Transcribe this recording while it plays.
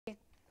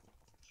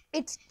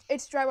It's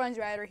Drybones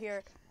Rider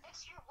here,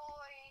 It's your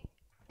boy.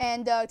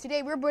 and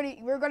today we're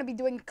gonna be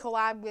doing a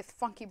collab with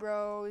Funky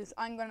Bros.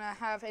 I'm gonna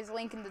have his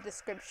link in the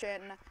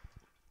description.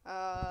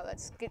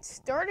 Let's get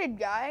started,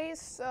 guys.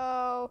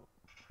 So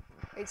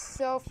it's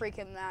so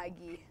freaking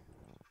laggy.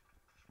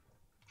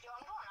 Yo,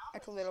 I'm going off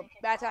That's a with little. chicken.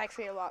 That's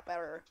actually a lot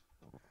better.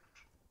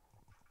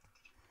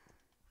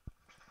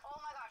 Oh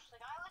my gosh, the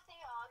guy with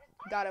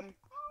the Got him.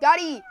 Got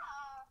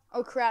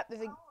Oh crap!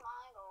 There's Oh a. my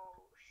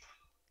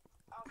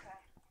gosh. Okay.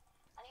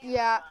 I need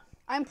Yeah, a gun.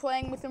 I'm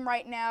playing with him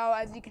right now.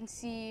 As you can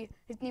see,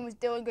 his name was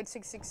Dylan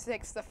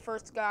Good666, the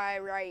first guy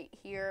right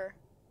here.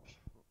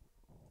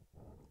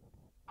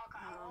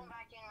 Okay, I'm going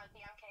back in with the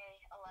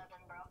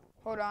MK11, bro.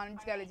 Hold on, I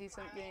just gotta do I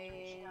something.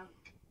 mean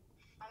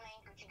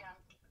Gucci gun.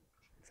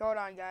 So hold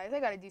on, guys. I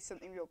gotta do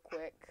something real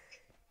quick.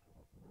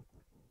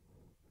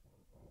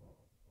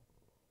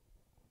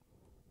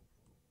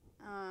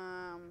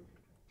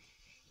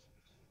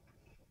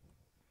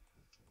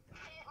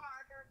 Hit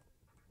marker.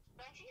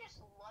 Don't you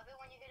just love it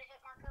when you get a hit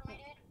marker, my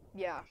dude?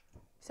 Yeah.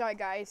 Sorry,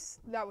 guys.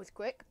 That was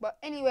quick. But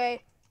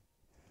anyway.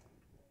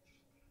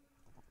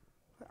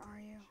 Where are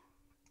you?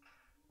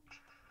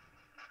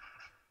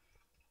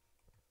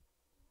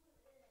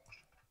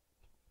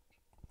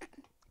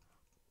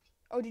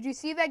 Oh, did you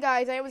see that,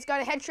 guys? I almost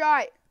got a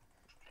headshot.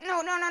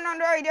 No,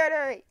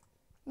 hurry.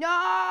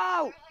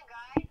 No!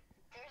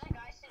 There's a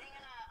guy sitting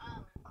in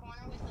a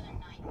corner with a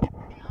knife,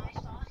 and I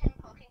saw him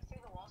poking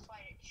through the wall, so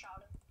I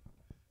shot him.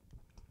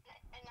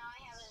 And now I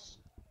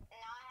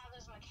have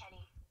his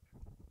machete.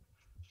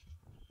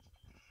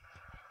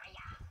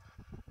 Yeah.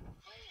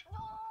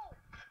 No,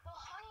 the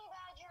honey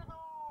badger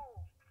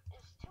though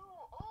is too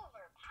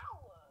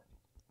overpowered.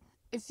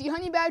 Is the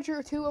honey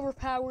badger too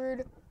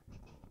overpowered?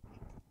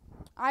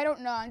 I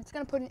don't know. I'm just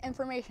gonna put an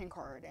information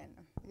card in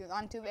because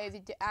I'm too lazy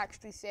to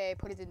actually say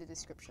put it in the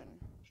description.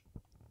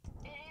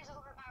 It is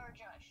overpowered,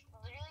 Josh.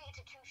 Literally, it's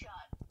a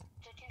two-shot.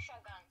 It's a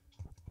two-shot gun.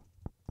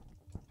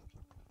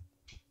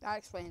 That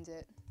explains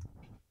it.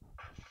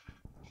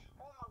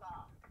 Oh my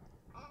god.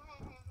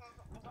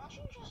 Don't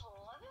you just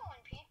love it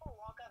when people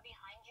walk up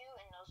behind you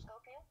and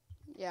no-scope you?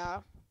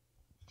 Yeah.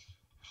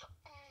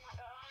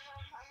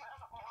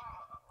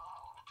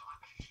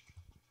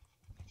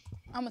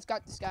 I almost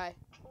got this guy.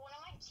 One of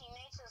my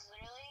teammates is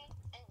literally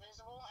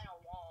invisible in a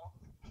wall.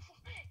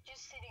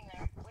 Just sitting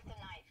there with a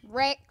knife.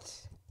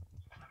 Wrecked.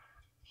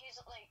 He's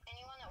like,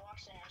 anyone that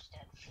walks in is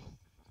dead.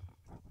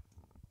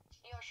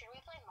 Yo, should we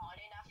play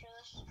modded after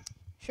this?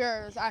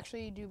 Sure, let's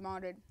actually do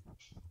modded.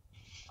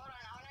 Hold on,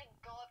 I wanna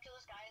go up to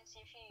this guy and see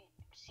if he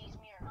sees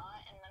me or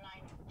not, and then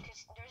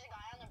cause there's a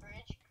guy on the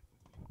bridge.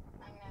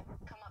 I'm gonna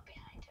come up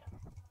behind him.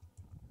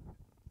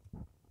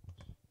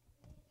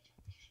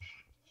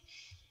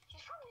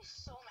 He's probably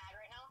so mad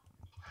right now.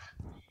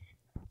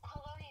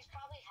 Although he's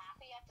probably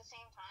happy at the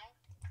same time.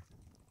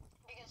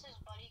 Because his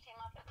buddy came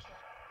up and killed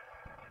him.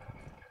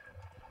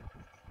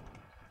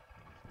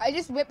 I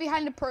just whipped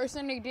behind the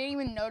person, they didn't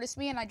even notice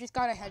me, and I just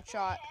got a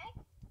headshot.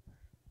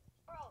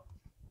 Bro,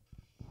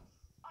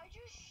 I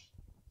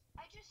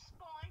just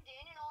spawned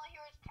in and all I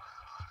hear is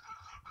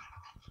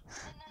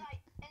and then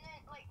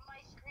like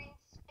my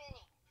screen's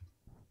spinning.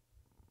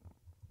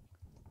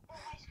 Bro,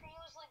 my screen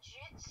was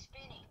legit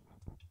spinning.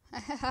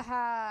 And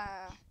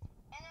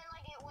then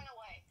like it went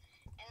away.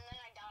 And then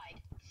I died.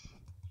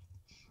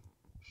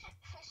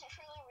 This is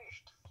really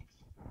weird.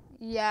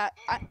 Yeah.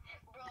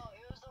 Bro,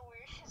 it was the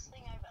weirdest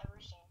thing I've ever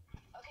seen.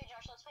 Okay,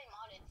 Josh, let's play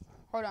modded.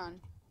 Hold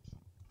on.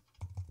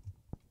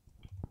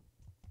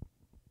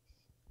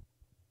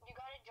 You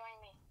gotta join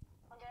me,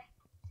 okay?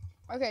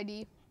 Okay,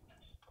 D.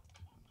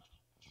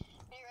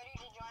 Are you ready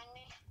to join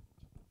me?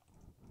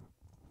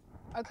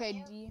 Okay,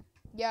 D.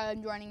 Yeah,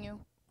 I'm joining you.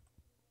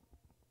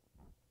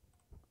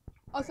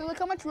 Also, look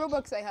how much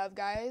Robux I have,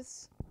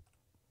 guys.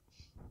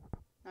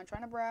 Not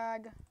trying to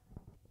brag. Wait,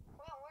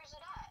 where's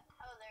it at?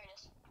 Oh, there it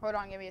is. Hold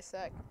on, give me a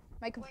sec.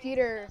 My Wait,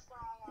 computer. that's the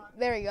wrong one.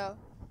 There we go.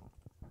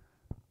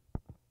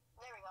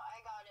 There we go,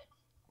 I got it.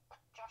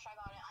 Josh, I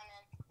got it, I'm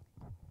in.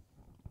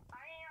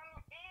 I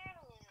am in,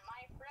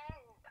 my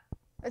friend.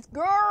 Let's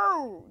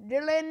go,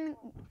 Dylan.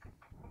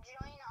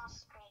 Join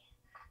us, me.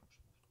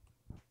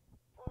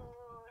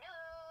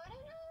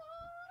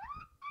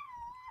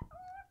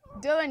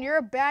 Dylan, you're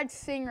a bad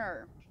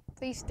singer.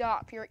 Please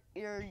stop.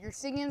 Your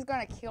singing's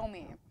gonna kill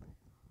me.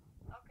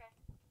 Okay.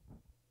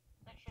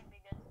 That should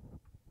be good.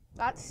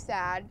 That's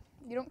sad.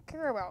 You don't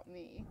care about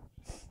me.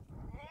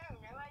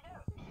 No, I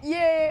don't.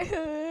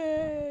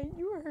 Yeah,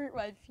 you hurt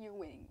my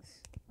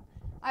feelings.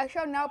 I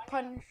shall now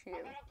punish you.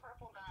 I got a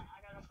purple gun.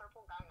 I got a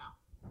purple gun now.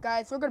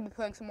 Guys, we're gonna be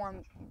playing some more.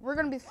 We're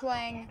gonna be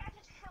playing. I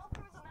just fell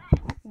through the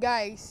map.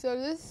 Guys, so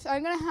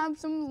I'm gonna have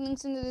some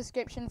links in the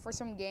description for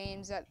some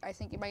games that I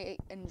think you might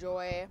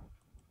enjoy.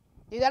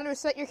 You gotta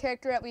reset your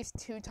character at least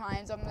 2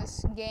 times on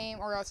this game,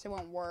 or else it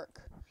won't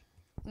work.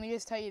 Let me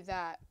just tell you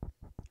that.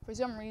 For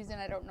some reason,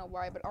 I don't know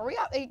why, but are we?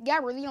 Yeah,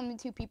 we're the only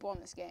 2 people in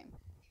this game.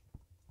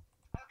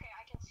 Okay,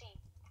 I can see.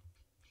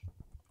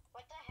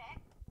 What the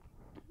heck?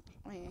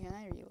 Wait, can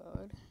I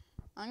reload?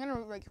 I'm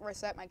gonna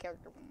reset my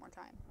character one more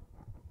time.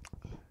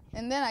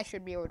 And then I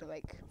should be able to,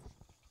 like,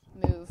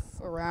 move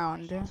I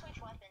around. can't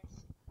switch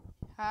weapons.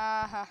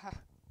 Ha ha ha.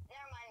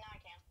 Never mind, now I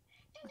can.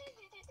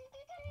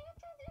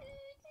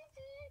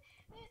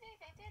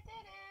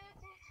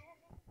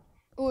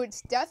 Ooh,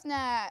 it's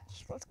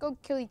deathmatch. Let's go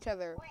kill each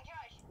other. Wait,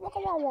 Josh. Waka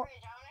Get at the waka.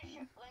 bridge.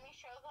 Let me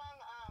show them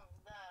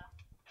the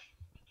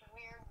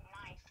weird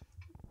knife.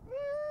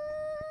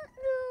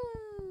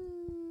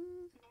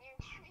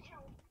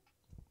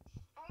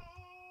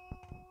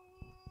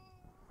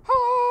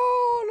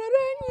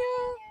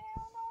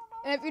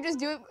 And if you just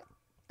do it,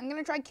 I'm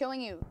gonna try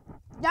killing you.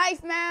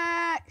 Knife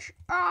match!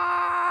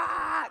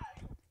 Ah!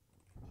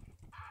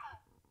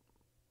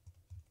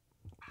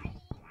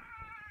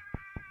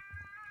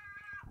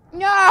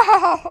 No! I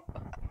got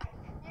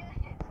a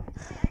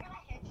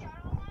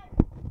headshot on that.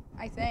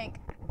 I think.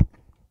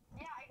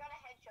 Yeah, I got a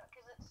headshot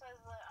because it says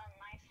the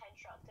knife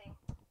headshot thing.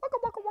 Waka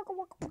waka waka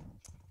waka.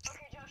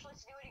 Okay, Josh,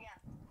 let's do it again.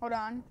 Hold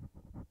on.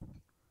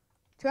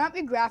 Turn up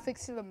your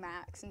graphics to the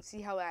max and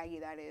see how laggy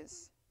that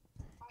is.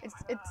 Oh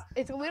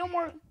It's a little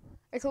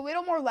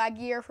more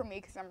laggier for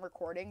me because I'm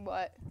recording,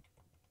 but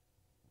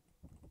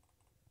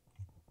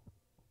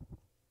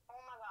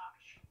oh my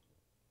gosh.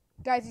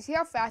 guys, you see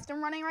how fast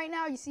I'm running right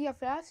now? You see how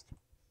fast?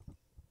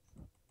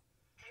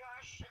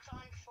 Josh, it's on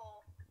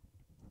full.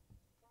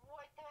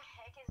 What the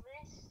heck is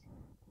this?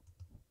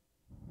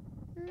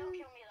 Don't kill me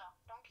though.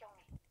 Don't kill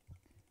me.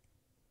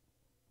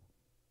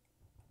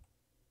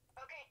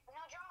 Okay, no,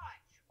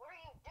 Josh, what are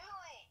you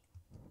doing?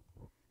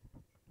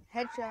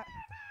 Headshot.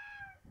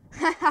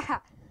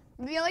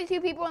 We're the only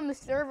 2 people on the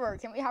server.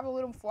 Can we have a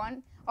little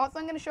fun? Also,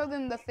 I'm gonna show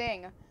them the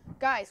thing.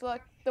 Guys,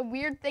 look, the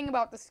weird thing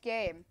about this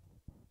game.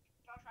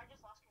 Josh, I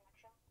just lost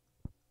connection.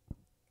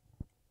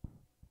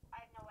 I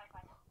have no Wi-Fi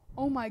now.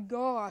 Oh my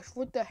gosh,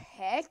 what the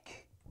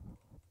heck?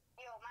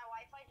 Yo, my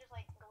Wi-Fi just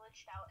like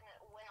glitched out and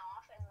it went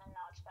off and then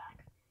now it's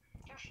back.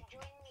 Josh,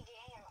 join me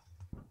game.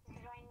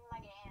 Join my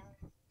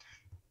game.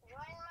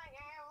 Join my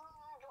game.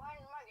 Join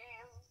my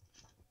game.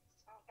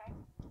 Okay.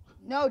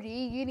 No, D,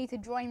 you need to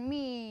join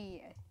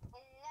me.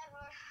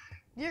 Never.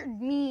 You're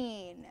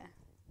mean.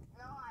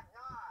 No, I'm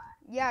not.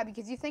 Yeah,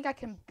 because you think I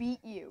can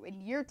beat you,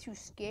 and you're too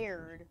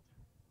scared.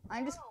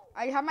 I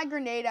have my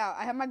grenade out.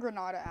 I have my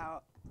granada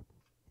out,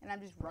 and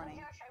I'm just running.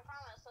 No, Josh, I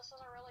promise this is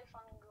a really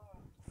fun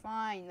game.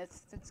 Fine,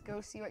 let's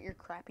go see what your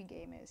crappy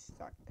game is.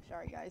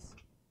 Sorry, guys.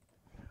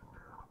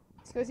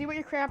 Let's go see what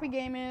your crappy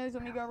game is.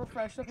 Let me go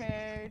refresh the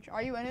page.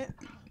 Are you in it?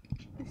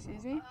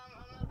 Excuse me.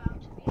 I'm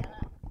about to be in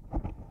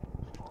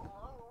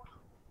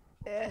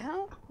it.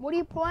 Hello. What are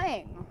you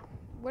playing?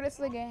 What is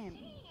the game?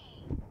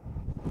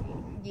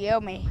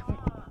 Yummy.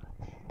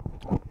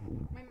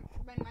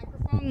 My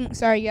microphone.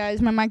 Sorry,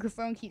 guys. My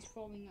microphone keeps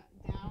falling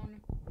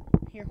down.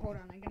 Here, hold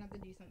on. I'm gonna have to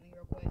do something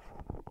real quick.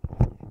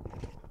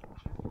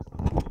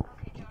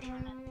 Okay, Josh, I'm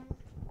in.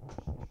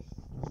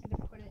 I have to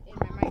put it in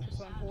my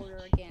microphone holder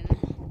again.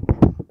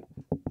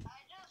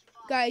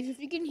 Guys, if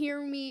you can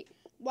hear me,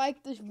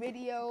 like this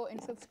video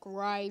and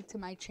subscribe to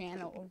my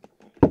channel.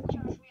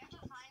 Josh, we have to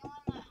find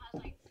one that has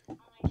like only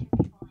 2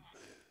 people in it.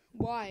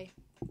 Why?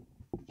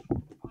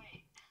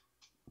 Wait.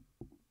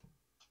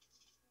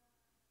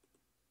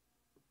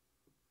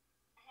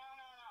 No.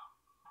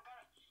 I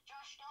got it.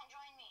 Josh, don't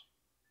join me.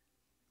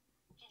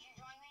 Did you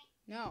join me?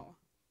 No.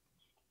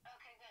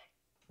 Okay, good.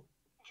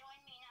 Join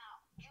me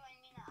now. Join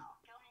me now.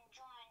 Join me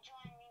now.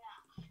 Join me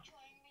now.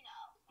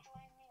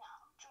 Join me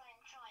now.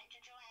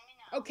 Join me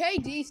now. Okay,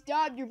 D,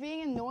 stop. You're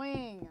being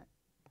annoying.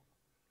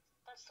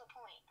 That's the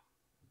point.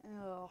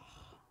 Oh,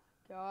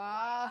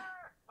 God.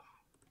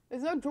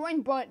 There's no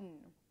join button.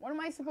 What am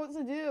I supposed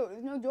to do?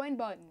 There's no join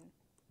button.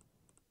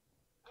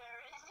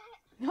 There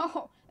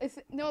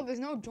isn't? No, there's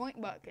no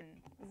join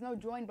button. There's no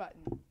join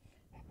button.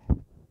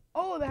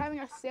 Oh, they're having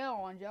a sale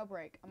on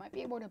Jailbreak. I might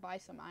be able to buy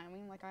some. I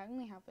mean, like, I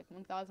only have like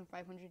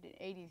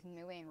 1,580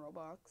 million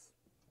Robux.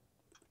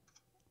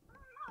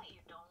 No,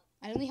 you don't.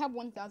 I only have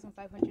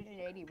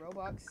 1,580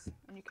 Robux,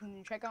 and you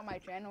can check out my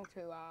channel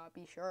to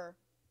be sure.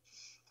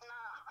 No.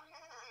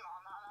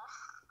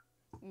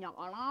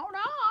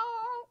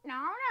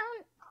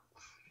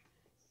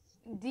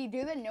 D,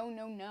 do the no.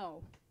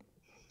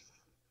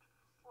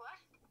 What?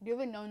 Do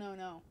the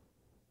no.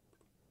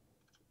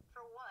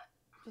 For what?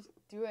 Just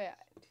do it.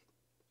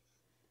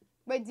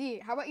 But D,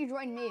 how about you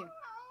join me? No.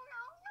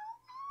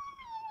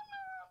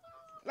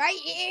 Right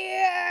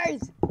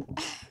ears!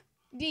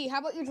 D, how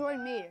about you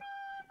join me?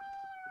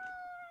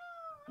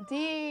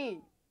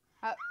 D!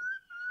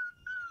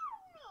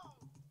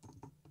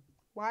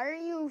 Why are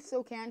you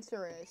so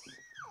cancerous?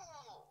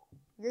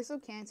 You're so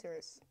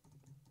cancerous.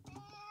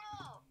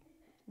 No.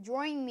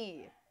 Join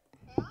me.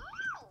 No.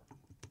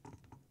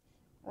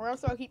 Or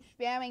else I'll keep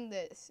spamming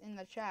this in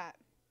the chat.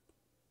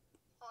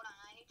 Hold on,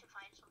 I need to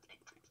find something.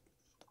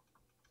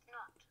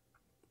 Nut.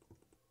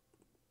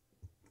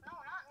 No,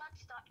 not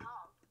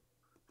nuts.com.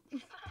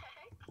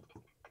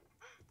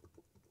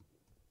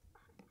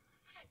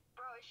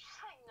 Bro, it's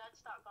just like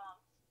nuts.com.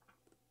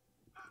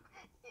 Did you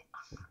hear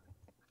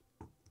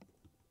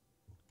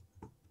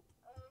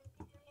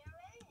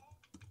me?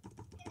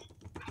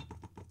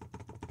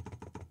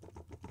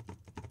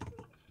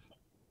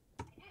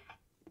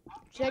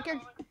 Check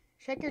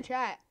your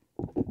chat.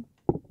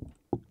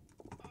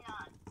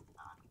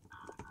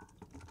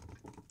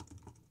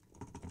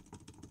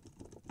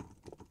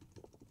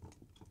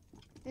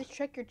 Just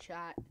check your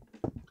chat.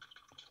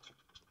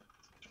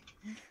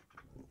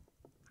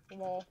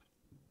 Lol.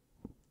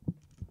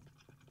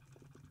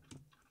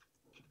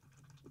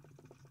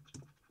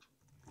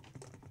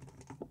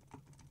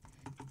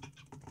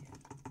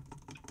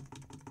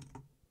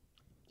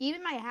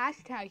 Even my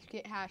hashtags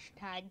get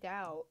hashtagged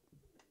out.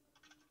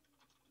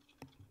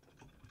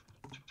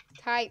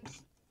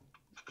 Types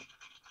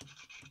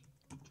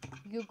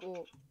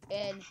Google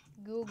and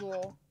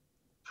Google.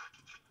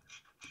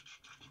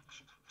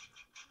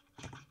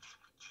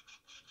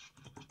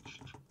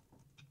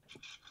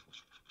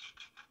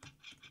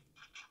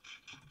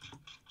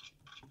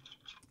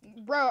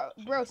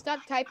 Bro,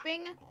 stop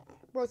typing.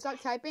 Bro, stop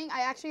typing.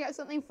 I actually got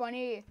something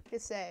funny to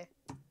say.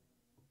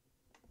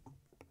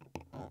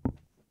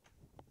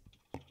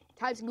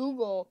 Types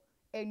Google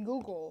and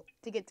Google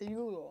to get to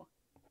Google.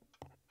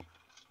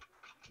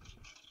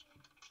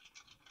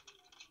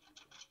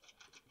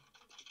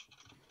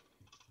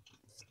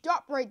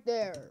 Stop right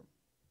there.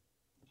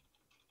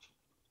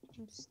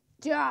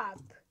 Stop.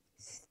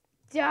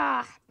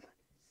 Stop.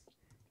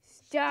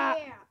 Stop.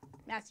 Yeah.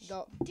 That's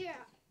dope. Yeah.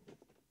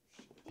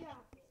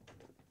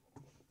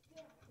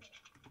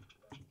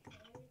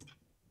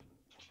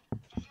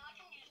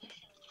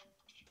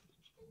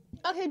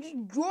 Okay, just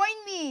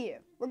join me.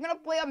 We're gonna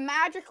play a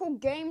magical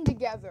game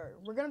together.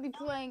 We're gonna be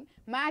playing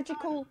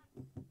magical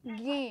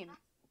game. Tycoon?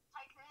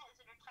 Is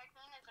it a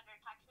tycoon? Is it a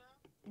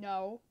tycoon?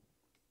 No,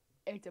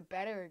 it's a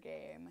better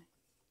game.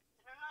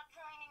 I'm not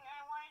joining.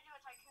 I want to do a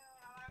tycoon.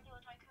 I want to do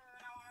a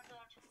tycoon. I want to do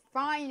a tycoon.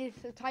 Fine,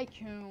 it's a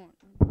tycoon.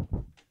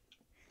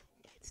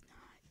 It's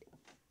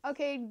not.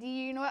 Okay, do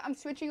you know what? I'm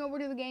switching over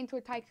to the game to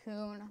a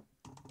tycoon.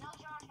 No,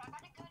 Josh, I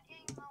got a good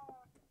game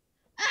mode.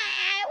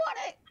 I want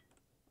it.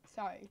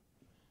 Sorry.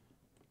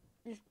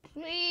 Just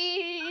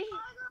please.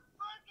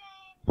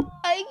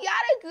 I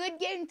got a good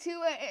game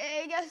too.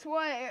 Guess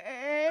what?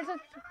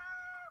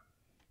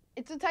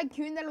 It's a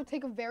tycoon that'll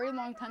take a very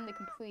long time to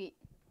complete.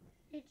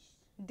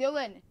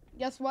 Dylan,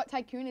 guess what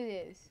tycoon it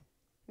is?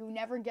 You'll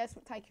never guess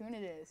what tycoon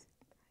it is.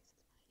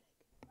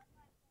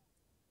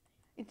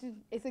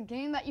 It's a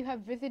game that you have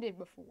visited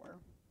before.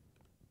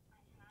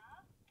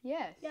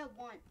 Yes. Yeah,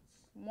 once.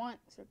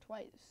 Once or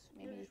twice,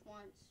 maybe. Just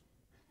once.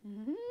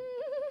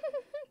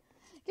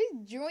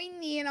 Just join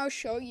me and I'll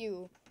show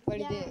you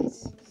what it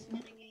is.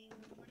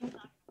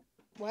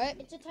 What?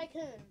 It's a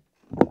tycoon.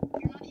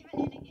 You're not even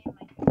in a game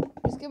like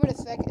Just give it a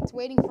sec. It's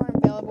waiting for an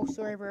available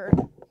server.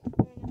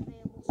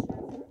 Available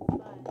server 5.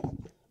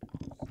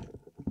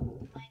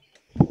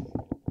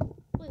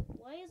 Wait,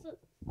 why is it?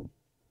 Tell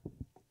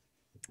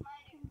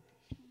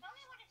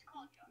me what it's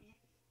called, Josh.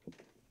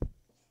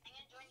 I'm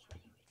gonna join you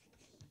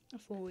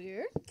anyway. For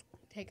you,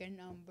 take a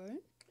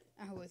number.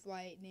 I was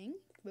lightning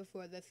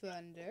before the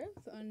thunder.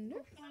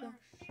 Thunder.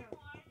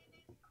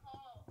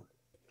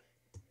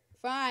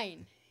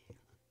 Fine.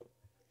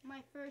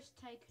 My first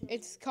tycoon.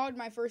 It's called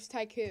My First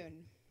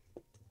Tycoon.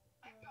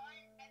 I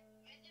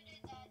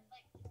visited that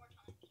like 4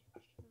 times.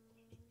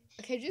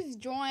 Okay, just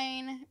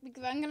join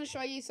because I'm gonna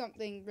show you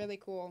something really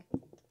cool.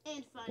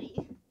 And funny.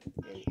 You're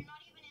not even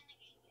in the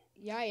game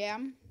yet. Yeah, I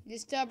am.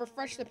 Just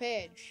refresh the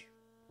page.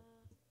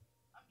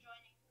 I'm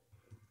joining.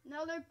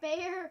 Another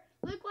bear.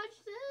 Look,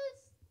 watch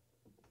this.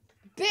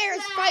 Bears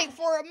Yeah. fight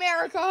for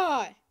America!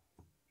 Josh,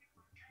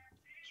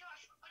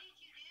 what did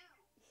you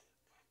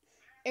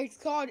do? It's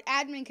called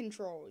admin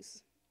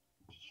controls.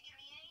 Did you give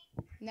me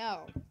any?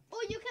 No.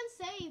 Oh, you can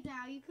save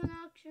now. You can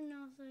actually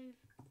now save.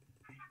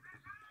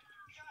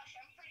 Josh,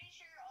 I'm pretty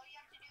sure all you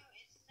have to do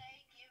is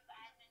say give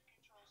admin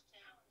controls to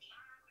me.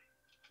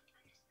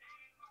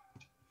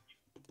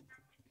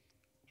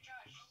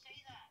 Josh, say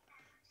that.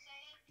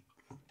 Say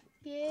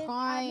Give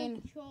Fine.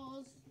 admin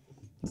controls.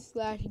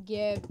 /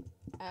 give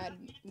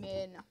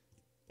admin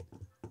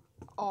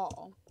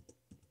all.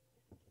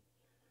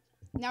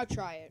 Now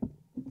try it.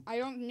 I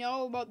don't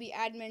know about the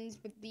admins,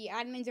 but the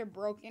admins are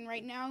broken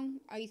right now,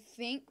 I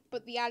think,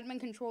 but the admin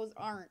controls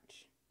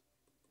aren't.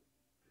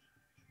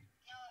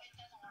 no, it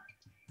doesn't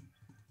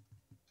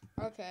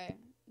work. Okay.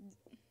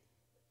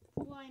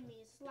 Fly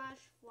me /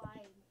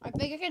 fly. I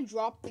think I can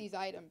drop these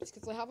items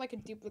because I have like a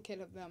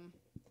duplicate of them.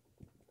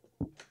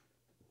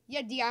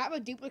 Yeah, D, I have a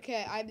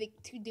duplicate. I have like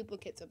 2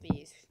 duplicates of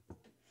these.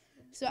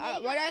 So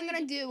what I'm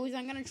going to do is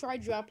I'm going to try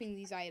dropping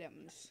these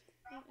items.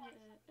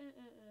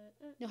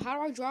 Now, how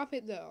do I drop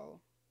it though?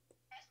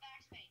 Press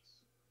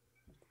backspace.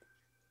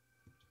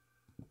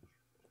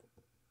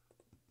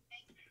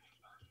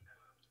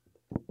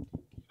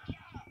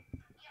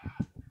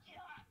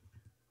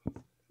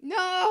 No,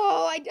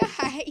 I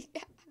died.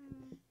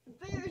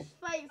 Bears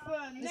fight for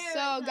America.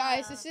 So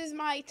guys, this is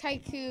my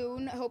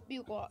tycoon. I hope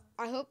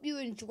you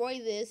enjoy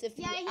this if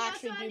Yeah, you he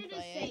actually also do added a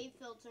play it. save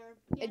filter.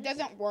 Yeah, It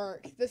doesn't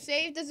work. The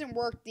save doesn't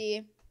work, D.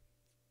 Okay,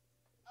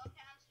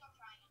 I'm still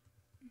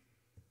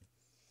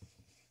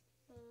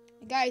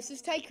trying. Guys,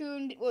 this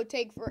tycoon will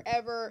take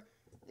forever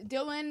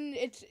Dylan,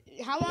 it's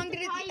how long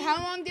did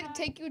it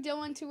take you,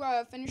 Dylan,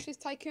 to finish this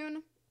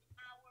Tycoon?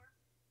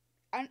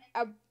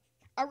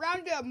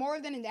 Around more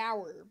than an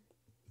hour.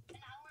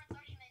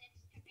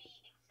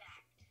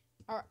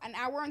 Or an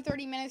hour and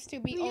 30 minutes to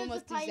be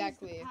almost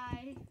exactly. Yeah.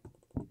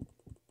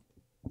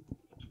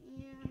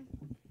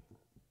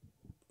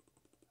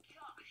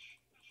 Josh,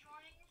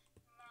 join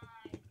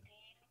my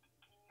game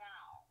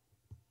now.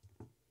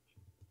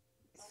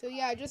 So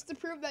yeah, just to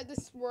prove that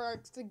this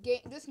works,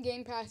 this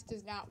Game Pass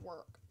does not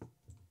work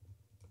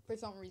for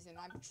some reason.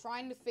 I'm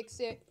trying to fix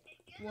it.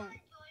 If you're not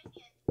joining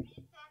in 3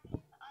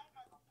 seconds, I'm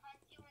gonna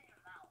punch you in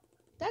your mouth.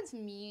 That's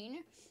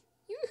mean.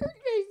 You hurt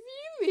my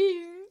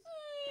feelings.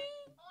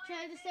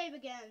 Try to save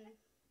again.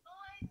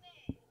 Join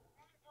me.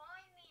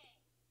 Join me.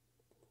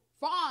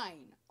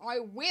 Fine, I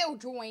will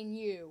join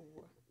you.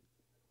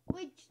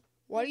 Wait.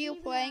 What are you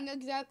playing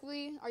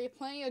exactly? Are you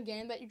playing a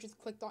game that you just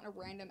clicked on a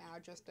random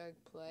ad just to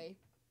play?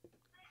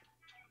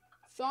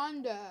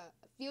 Thunder,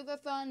 feel the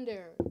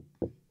thunder.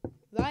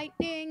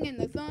 Lightning and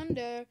the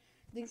thunder.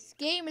 This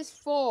game is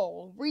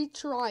full.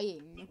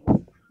 Retrying.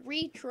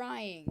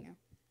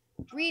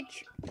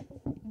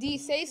 D,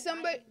 say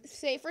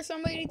for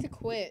somebody to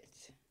quit.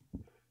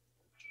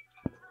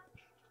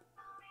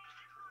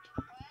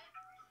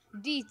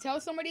 D, tell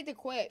somebody to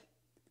quit.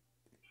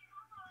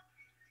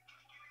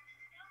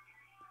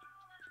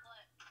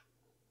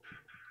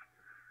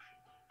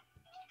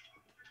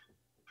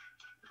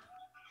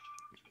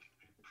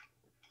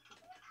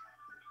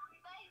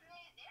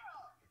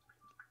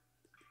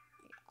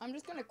 I'm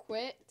just gonna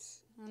quit,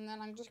 and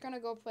then I'm just gonna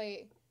go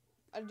play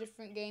a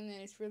different game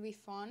that is really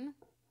fun.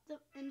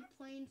 In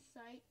plain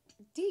sight.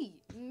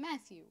 D,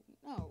 Matthew.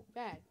 No,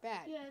 bad.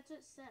 Yeah, that's what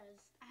it says.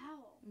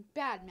 Ow.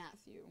 Bad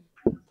Matthew.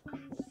 In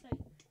plain sight.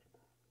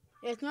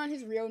 It's not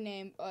his real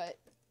name, but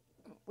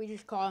we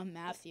just call him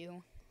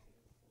Matthew.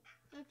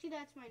 Actually,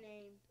 that's my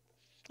name.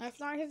 That's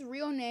not his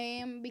real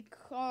name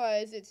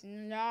because it's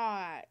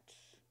not.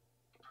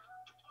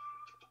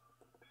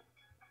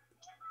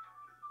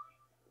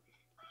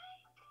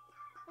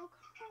 Oh,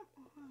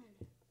 come on.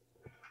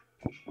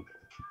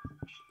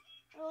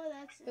 Oh,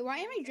 that's... Wait, why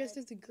am I dressed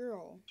as a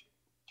girl?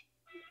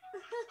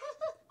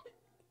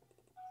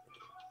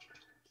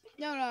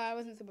 No, I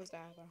wasn't supposed to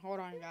happen.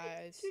 Hold on,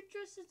 guys. You're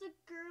dressed as a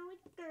girl.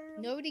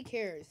 Nobody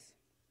cares.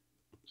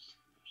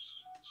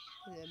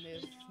 I'm gonna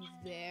move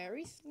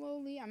very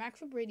slowly. I'm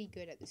actually pretty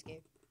good at this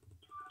game.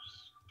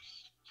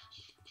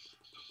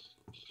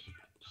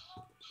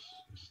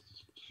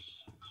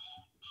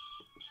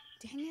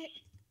 Dang it.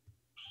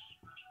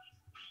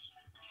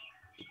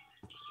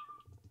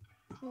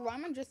 Why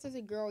am I dressed as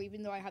a girl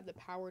even though I have the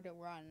power to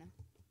run?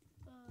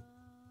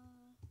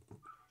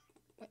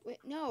 Wait,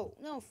 no,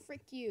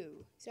 frick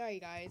you. Sorry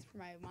guys for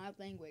my mild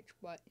language,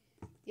 but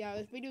yeah,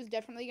 this video is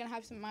definitely gonna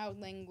have some mild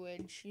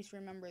language. Just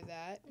remember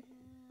that.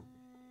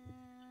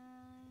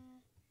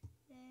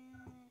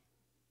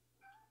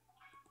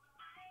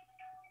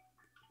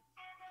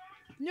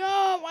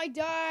 No, I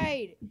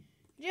died.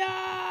 No,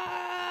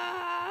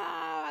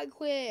 I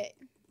quit.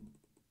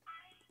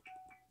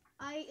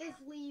 I is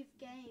leave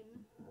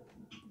game.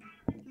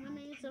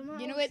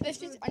 You know what?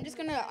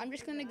 I'm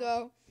just gonna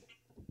go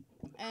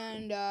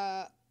and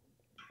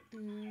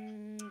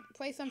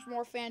play some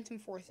more Phantom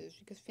Forces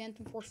because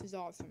Phantom Force is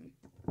awesome.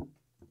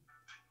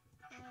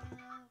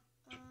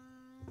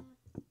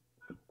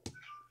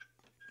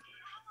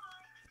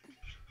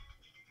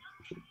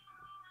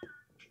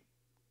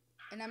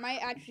 And I might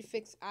actually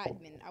fix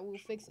admin. I will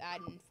fix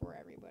admin for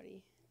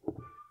everybody.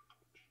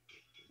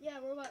 Yeah,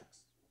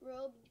 Roblox.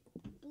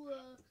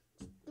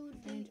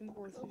 Phantom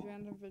Forces,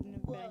 random.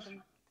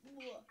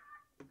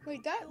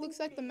 Wait, that looks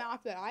like the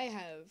map that I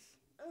have.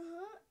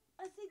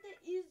 I think that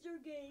is your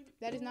game.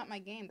 That is not my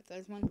game, but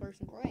there's one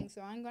person playing,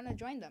 so I'm gonna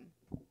join them.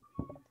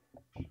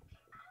 It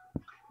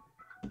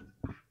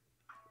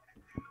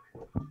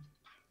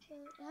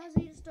has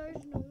 8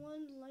 stars, no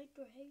one liked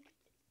or hated.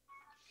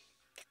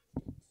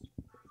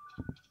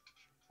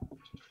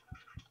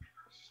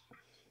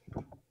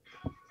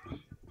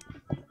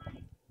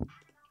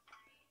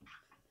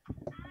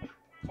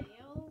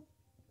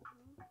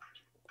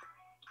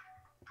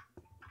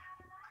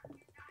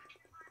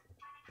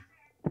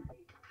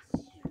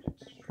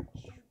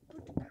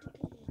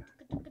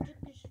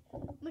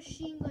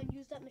 Machine gun,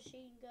 use that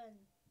machine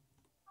gun.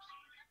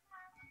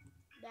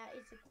 That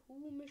is a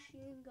cool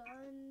machine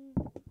gun.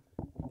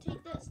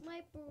 Take that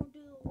sniper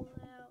duel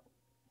out.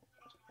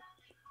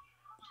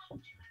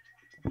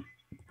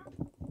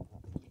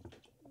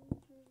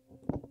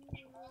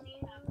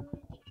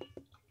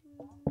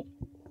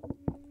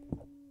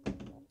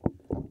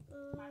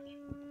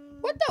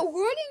 What the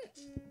running?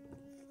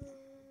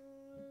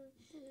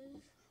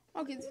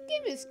 Okay, this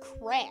game is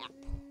crap.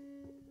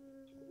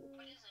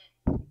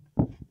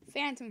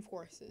 Phantom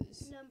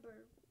Forces.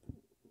 Number.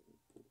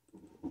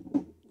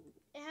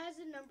 It has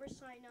a number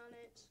sign on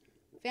it.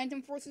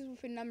 Phantom Forces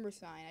with a number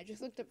sign. I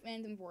just looked up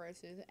Phantom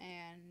Forces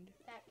and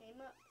that came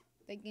up.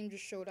 That game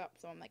just showed up,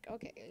 so I'm like,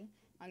 okay,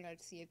 I'm gonna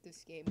see if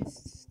this game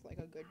is like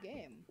a good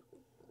game.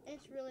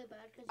 It's really bad.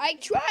 I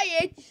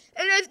tried,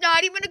 and it's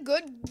not even a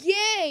good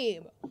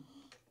game.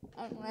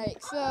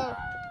 Alright, so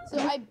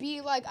I'd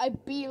be like,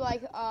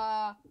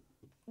 no,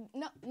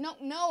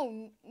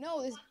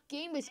 this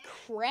game is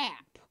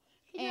crap.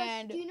 Hey, Josh,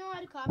 And do you know how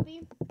to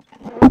copy?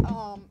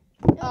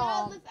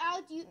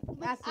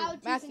 Matthew,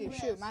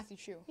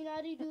 shoot. You know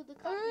how to do the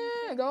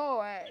copy? Go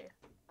away.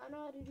 I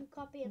know how to do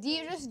copy and Do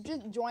you paste.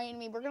 just join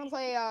me? We're gonna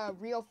play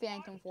Real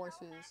Phantom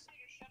Forces.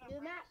 Do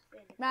that.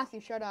 Matthew,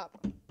 shut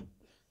up.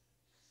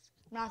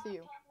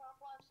 Matthew,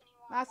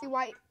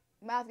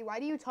 why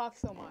do you talk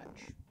so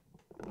much?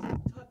 You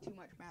talk too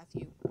much,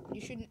 Matthew.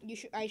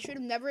 I should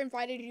have never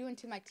invited you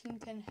into my Team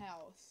 10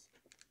 house.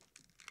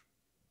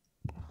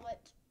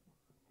 What?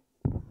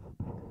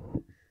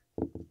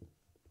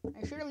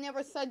 I should have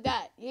never said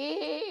that.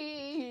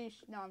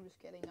 Yeesh. No, I'm just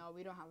kidding. No,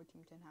 we don't have a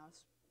Team 10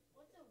 house.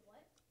 What's a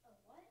what? A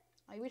what?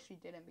 I wish we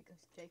didn't because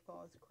Jake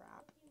Paul is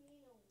crap. What do you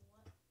mean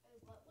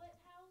a what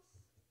house?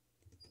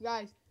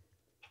 Guys,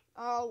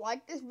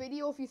 like this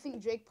video if you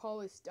think Jake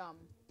Paul is dumb.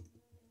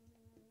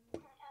 I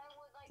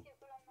would like it,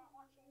 but I'm not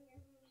watching your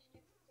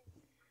stupid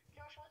thing.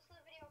 Josh, what's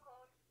the video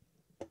code?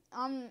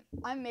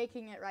 I'm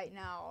making it right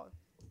now.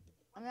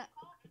 I'm not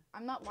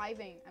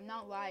living. I'm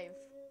not live.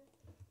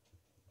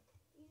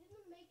 Even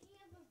the making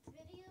of the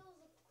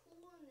videos of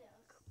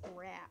coolness.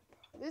 Crap.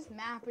 This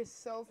map is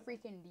so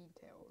freaking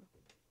detailed.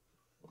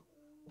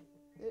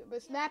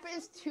 This map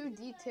is too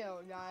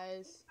detailed,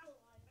 guys.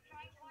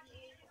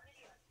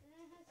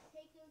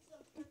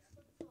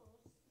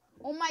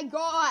 Oh my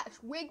gosh,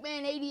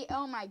 Wigman 80.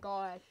 Oh my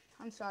gosh.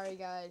 I'm sorry,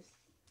 guys.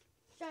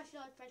 Josh, you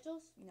like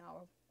pretzels?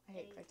 No, I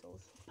hate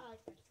pretzels. I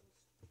like pretzels.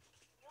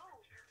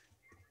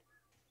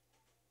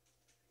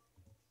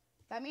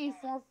 That means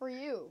more for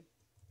you.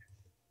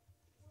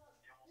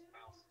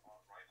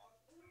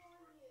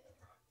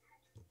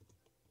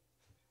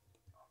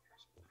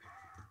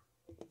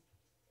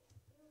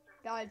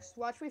 Guys,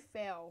 watch me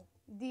fail.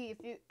 D,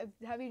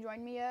 have you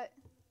joined me yet?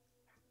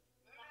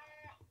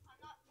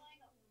 I'm not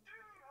playing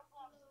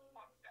Roblox.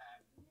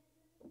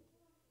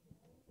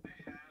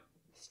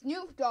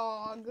 Snoop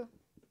Dogg.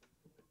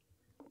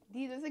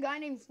 D, there's a guy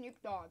named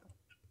Snoop Dogg.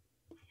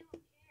 I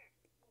don't care.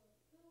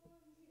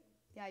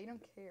 Yeah, you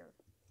don't care.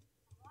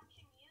 I'm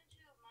watching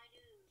YouTube, my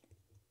dude.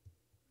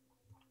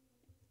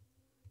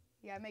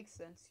 Yeah, it makes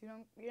sense. You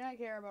don't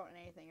care about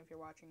anything if you're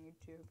watching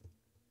YouTube.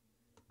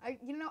 I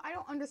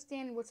don't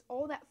understand what's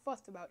all that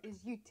fussed about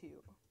is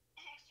YouTube.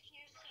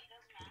 XQC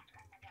doesn't matter.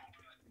 Oh my god.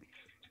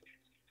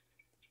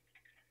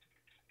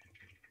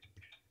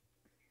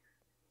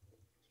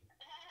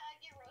 I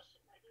get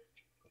roasted, my dude.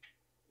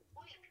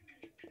 Wait,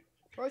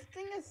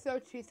 Roasting is so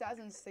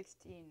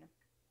 2016.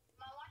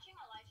 am I watching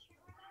a live stream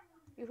right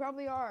now? You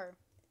probably are.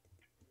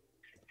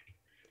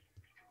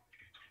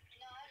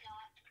 No, I'm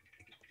not.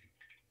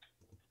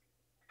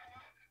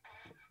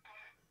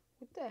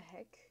 What the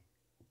heck?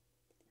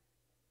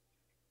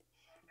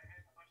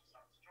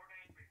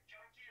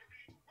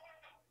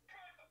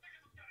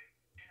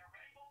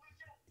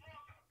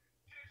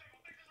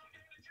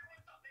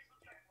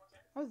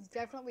 That was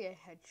definitely a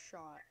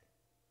headshot.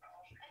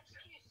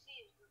 XQC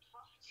is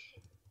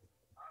retarded.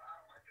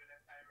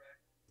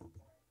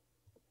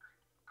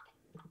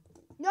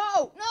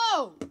 No!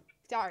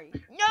 Sorry.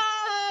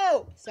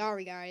 No!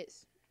 Sorry,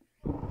 guys.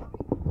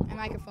 My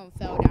microphone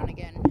fell down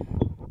again.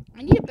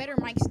 I need a better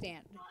mic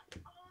stand.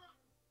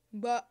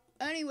 But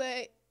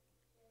anyway.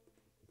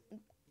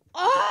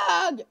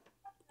 Ugh!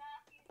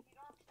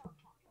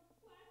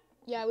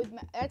 Yeah,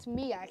 that's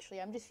me actually.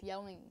 I'm just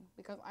yelling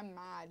because I'm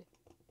mad.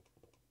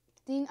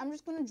 Dang, I'm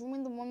just gonna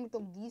join the one with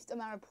the least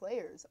amount of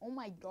players. Oh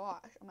my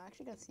gosh, I'm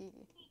actually gonna see.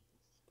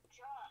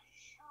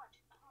 Josh, shut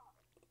up.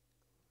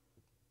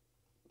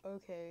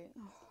 Okay.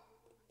 Oh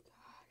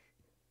gosh.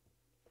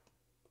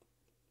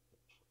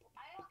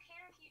 I don't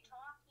care if you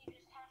talk, you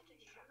just have to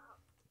shut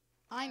up.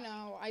 I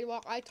know.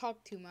 I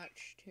talk too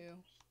much too.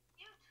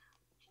 Mute.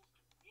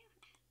 Just mute.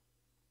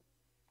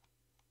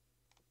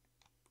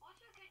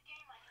 What's a good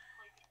game I can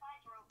play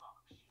besides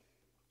Roblox?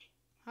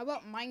 How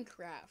about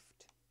Minecraft?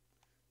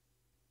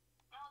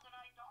 No, that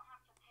I don't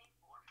have to pay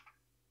for.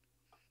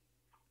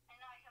 And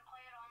I can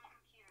play it on the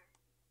computer.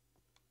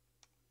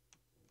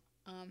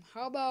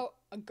 How about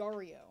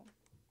Agario?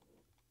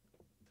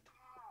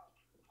 No,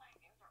 my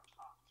games are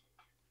toxic.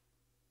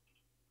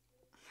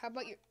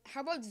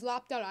 How about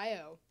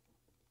Zlop.io?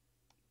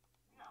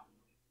 No.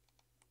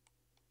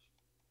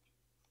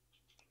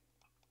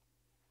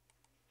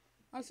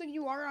 Also,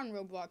 you are on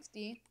Roblox,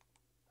 D.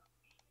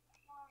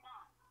 No, I'm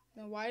not.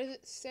 Then why does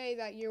it say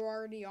that you're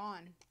already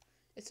on?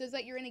 It says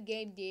that you're in a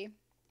game, D.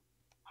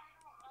 I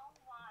don't know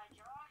why,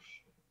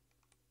 Josh.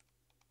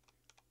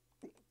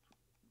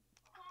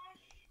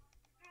 Gosh,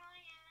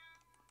 really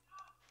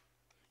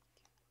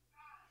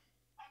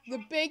am. The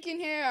bacon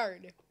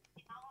haired.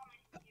 How on my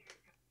computer?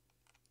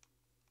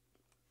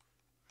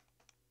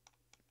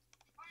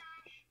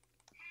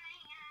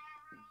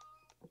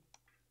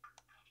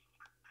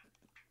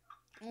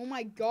 Oh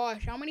my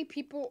gosh, how many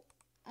people?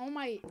 Oh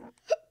my.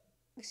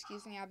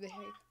 Excuse me, I have the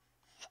hay.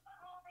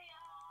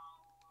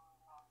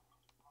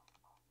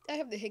 I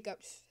have the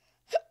hiccups.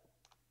 Yo,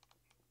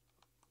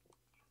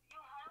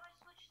 how do I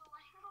switch the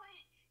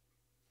language?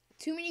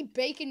 Too many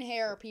bacon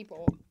hair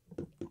people.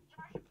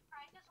 Josh, I'm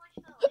trying to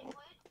switch the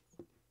language,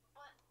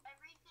 but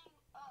everything.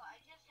 Oh, I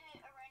just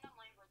hit a random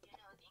language. You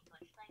know, it's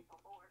English. Thank the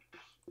Lord.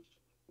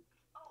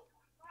 Oh,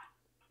 crap.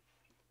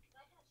 Did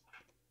I just.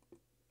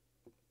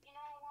 You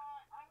know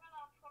what? I'm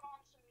gonna put on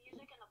some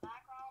music in the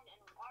background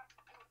and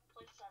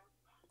play some.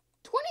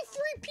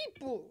 23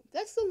 people.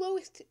 That's the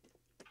lowest.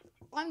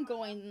 I'm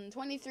going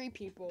 23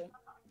 people.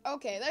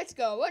 Okay, let's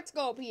go. Let's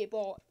go,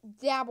 people.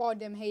 Dab on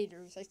them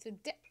haters. I said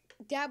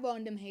dab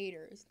on them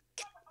haters.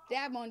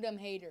 Dab on them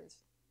haters.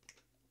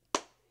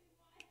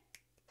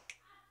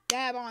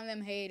 Dab on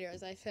them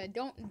haters. I said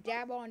don't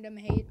dab on them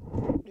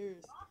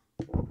haters.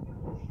 You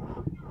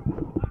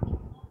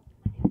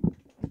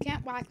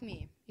can't whack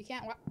me. You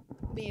can't whack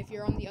me if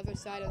you're on the other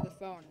side of the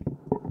phone.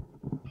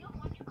 We don't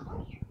want you to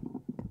come here.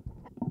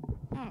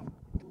 Oh.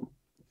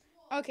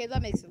 Okay,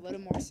 that makes a little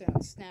more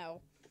sense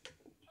now.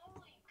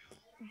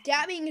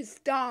 Dabbing is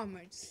dumb.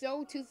 It's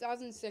so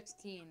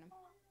 2016.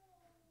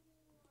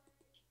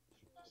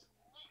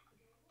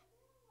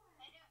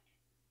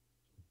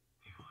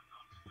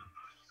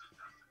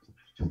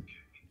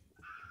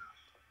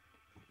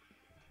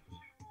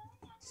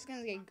 It's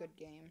gonna be a good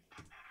game.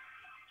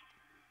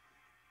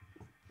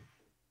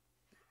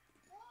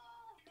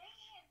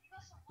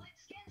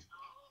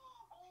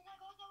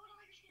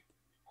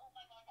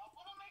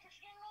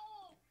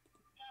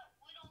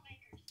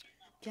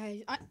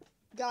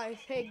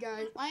 Hey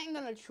guys, I am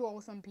gonna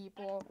troll some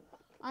people.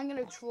 I'm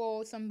gonna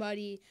troll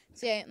somebody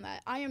saying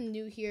that I am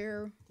new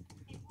here.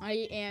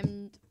 I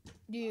am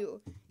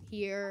new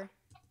here.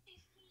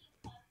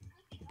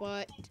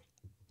 But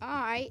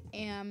I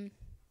am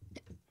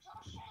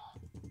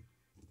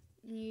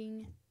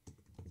using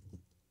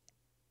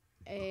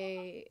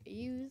a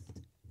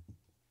used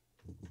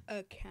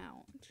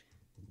account.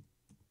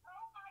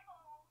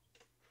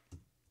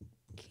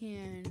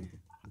 Can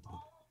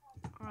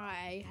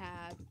I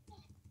have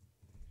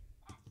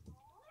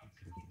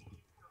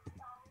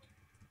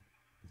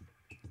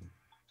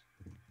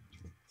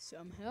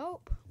some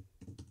help?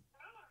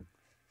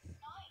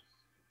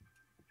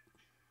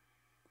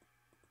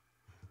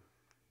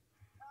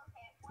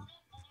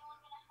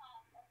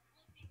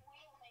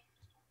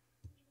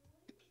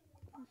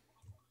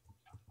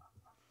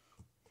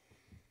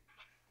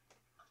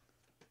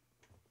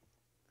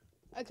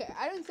 Okay,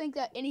 I don't think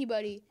that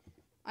anybody,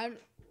 I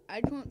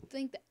don't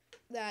think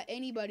that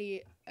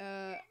anybody,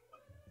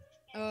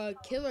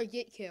 kill or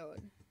get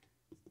killed.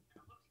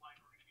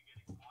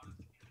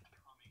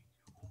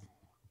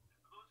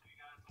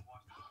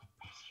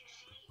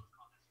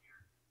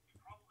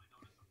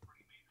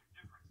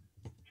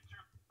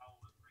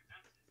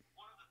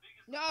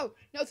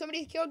 No,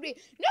 somebody killed me.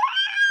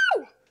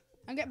 No!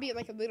 I'm gonna be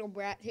like a little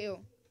brat too.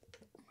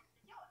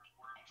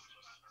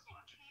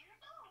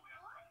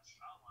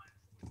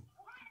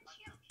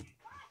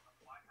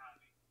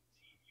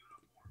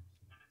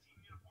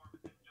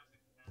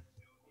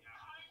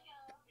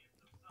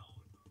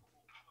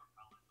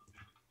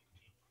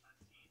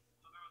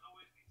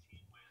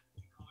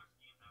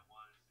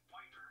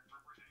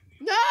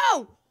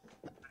 No!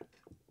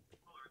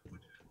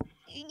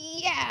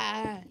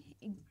 Yeah.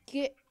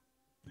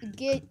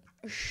 Get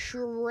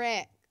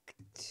Shrek.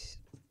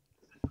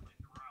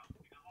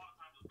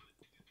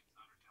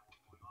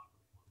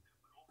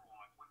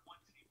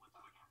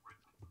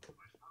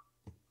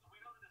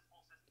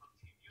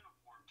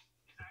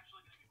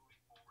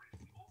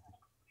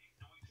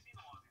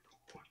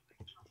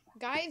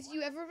 Guys,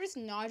 you ever just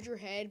nod your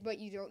head but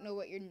you don't know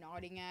what you're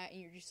nodding at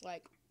and you're just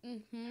like,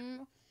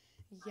 mm-hmm.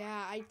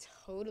 Yeah, I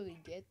totally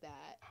get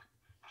that.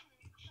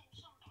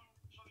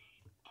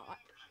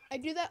 I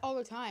do that all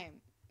the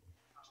time.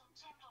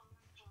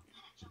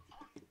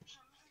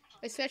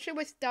 Especially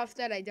with stuff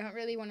that I don't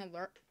really want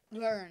to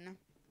learn.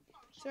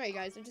 Sorry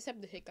guys, I just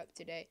have the hiccup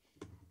today.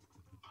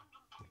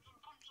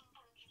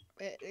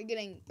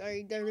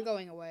 They're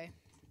going away.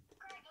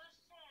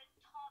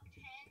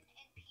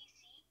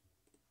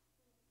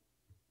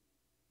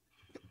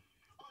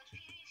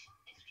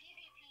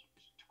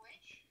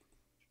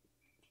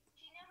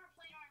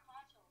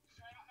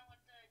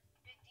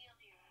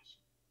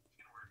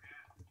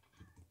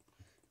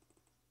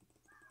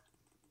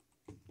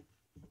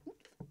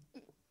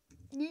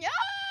 No!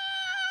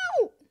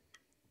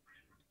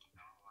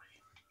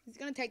 He's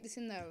gonna take this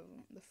in the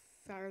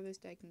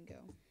farthest I can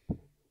go.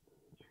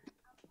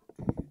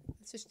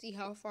 Let's just see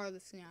how far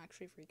this thing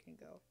actually freaking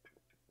go.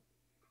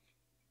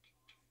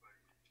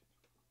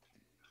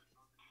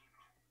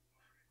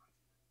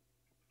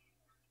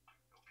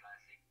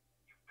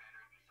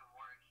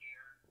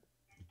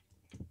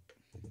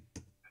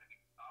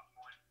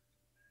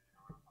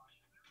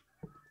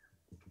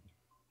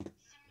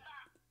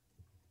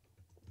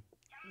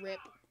 Rip.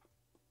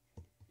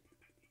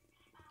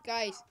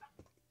 Guys,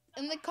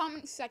 in the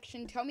comment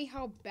section, tell me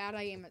how bad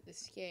I am at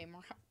this game,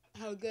 or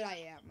how good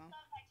I am.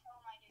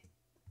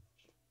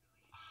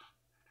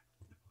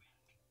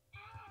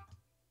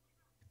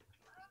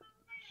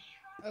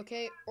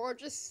 Okay, or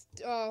just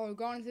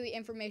go into the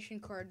information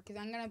card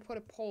because I'm gonna put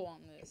a poll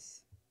on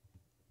this.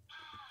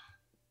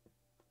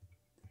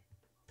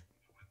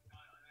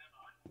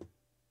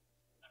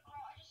 Bro,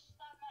 I just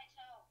stubbed my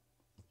toe.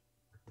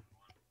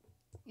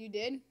 You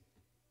did?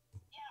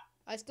 Yeah.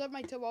 I stub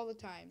my toe all the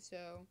time,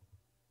 so.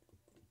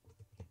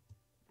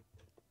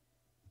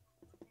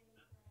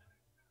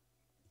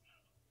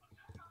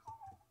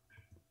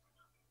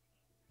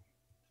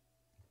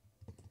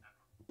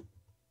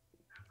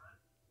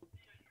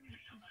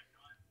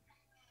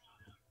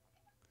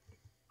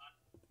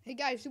 Hey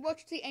guys, who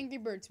watched the Angry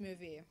Birds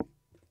movie?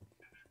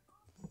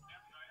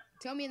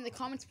 Tell me in the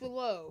comments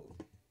below.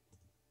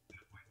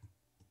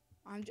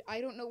 I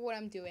don't know what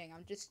I'm doing.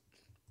 I'm just.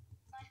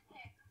 Nice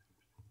pick.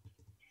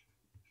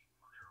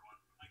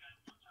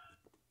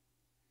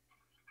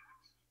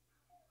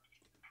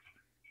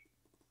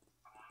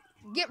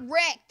 Get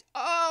wrecked!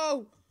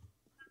 Oh!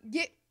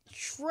 Get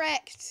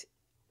shreked!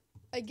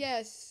 I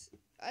guess.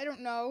 I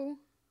don't know.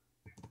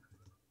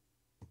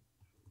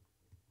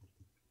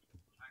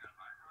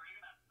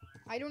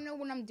 I don't know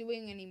what I'm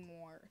doing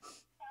anymore.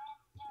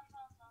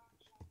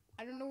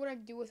 I don't know what I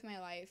do with my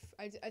life.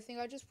 I think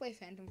I'll just play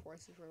Phantom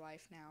Forces for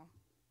life now.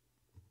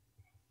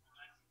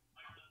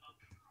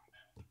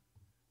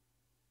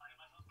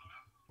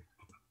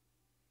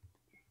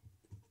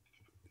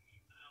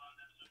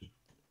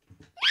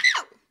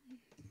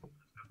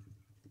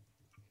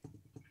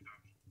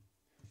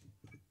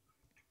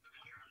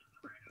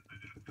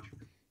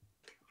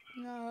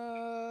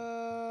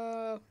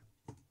 No.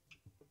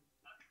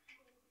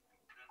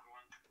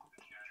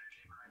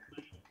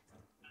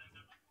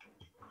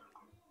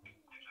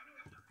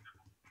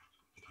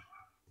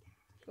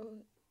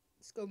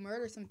 Let's go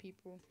murder some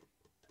people.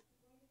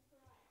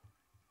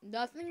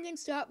 Nothing can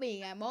stop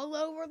me. I'm all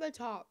over the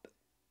top.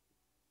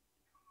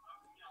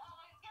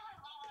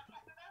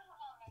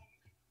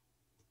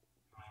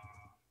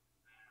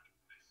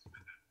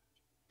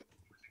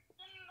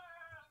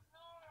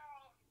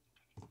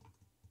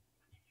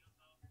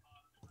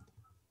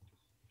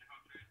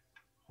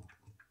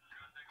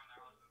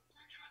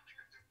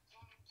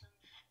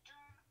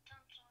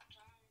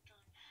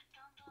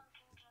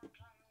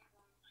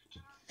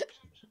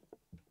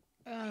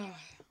 Ugh.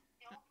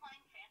 Y'all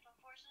playing Phantom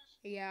Forces?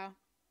 Yeah.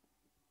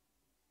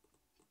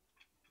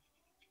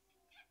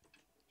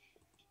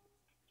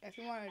 If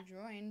you want to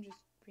join, just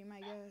be my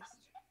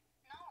guest.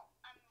 No,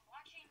 I'm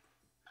watching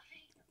a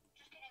video.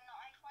 Just kidding. No,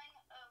 I'm playing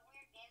a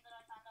weird game that I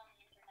found on the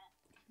internet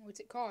What's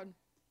it called?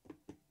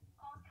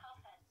 called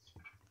Cupheads.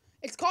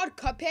 It's called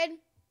Cuphead?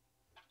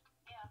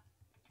 Yeah.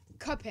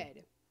 Cuphead.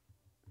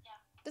 Yeah.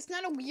 That's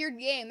not a weird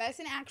game. That's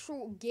an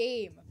actual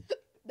game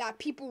that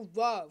people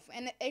love.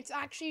 And it's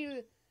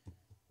actually...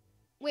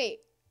 Wait.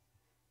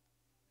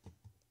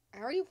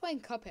 How are you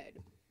playing Cuphead?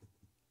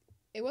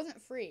 It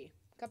wasn't free.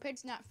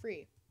 Cuphead's not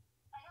free.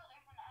 I know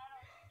there's an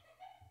add-on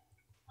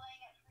playing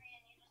it free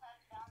and you just have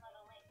to download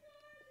a link.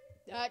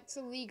 That's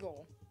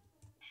illegal.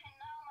 And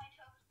now my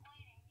toe is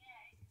bleeding,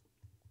 yay.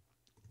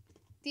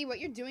 D, what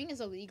you're doing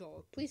is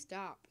illegal. Please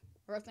stop.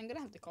 Or else I'm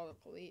gonna have to call the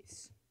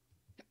police.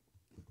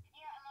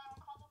 Yeah, and then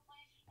I'll call the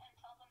police and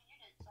tell them you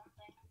did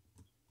something.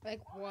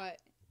 Like what?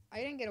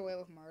 I didn't get away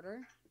with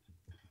murder.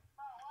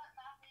 Bro, what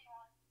map are you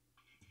on?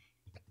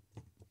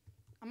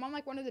 I'm on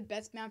like one of the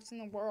best maps in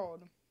the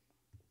world.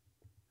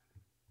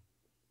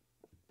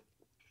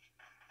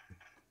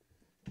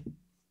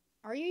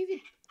 Are you even...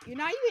 You're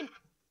not even...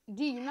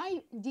 D, you're not...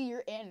 D,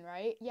 you're in,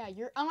 right? Yeah,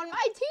 you're on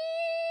my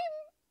team!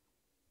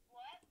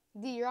 What?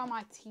 D, you're on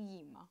my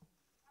team. I'm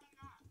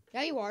not.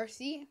 Yeah, you are.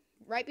 See?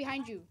 Right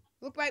behind you.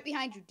 Look right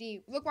behind you,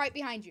 D. Look right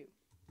behind you.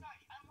 Gosh,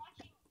 I'm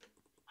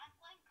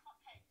playing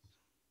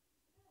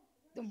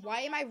Cupheads. Then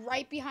why am I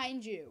right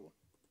behind you?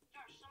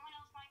 Josh, someone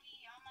else might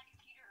be on my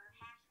computer or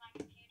hacks my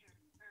computer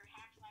or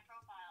hacks my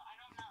profile. I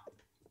don't know.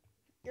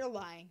 You're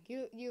lying.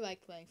 You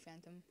like playing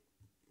Phantom.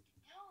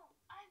 No,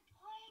 I'm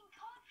playing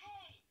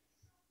Cupheads.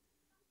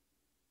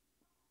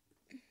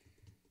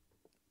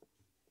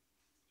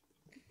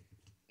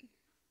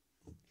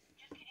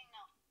 Just kidding,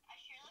 no. I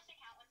share this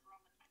account with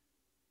Roman.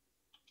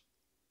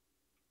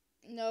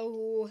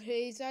 No,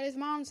 he's at his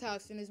mom's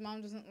house and his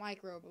mom doesn't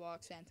like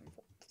Roblox Phantom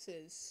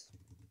Forces.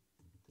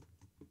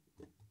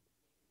 You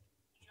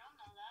don't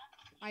know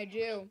that. I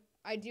do.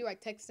 I do. I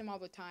text him all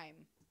the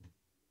time.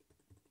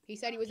 He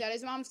said he was at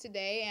his mom's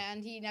today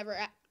and he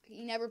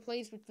never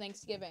plays with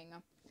Thanksgiving.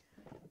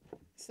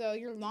 So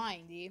you're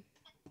lying, D.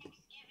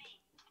 Thanksgiving.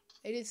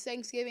 It is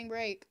Thanksgiving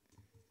break.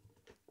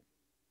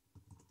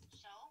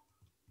 So?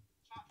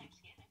 It's not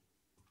Thanksgiving.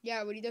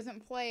 Yeah, but he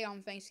doesn't play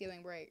on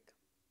Thanksgiving break.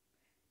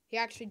 He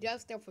actually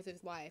does stuff with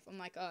his life,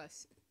 unlike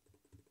us.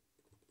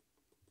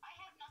 I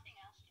have nothing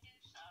else to do,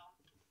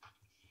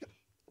 so.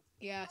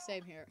 Yeah,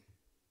 same here.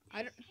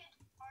 I don't. This kid's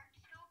hard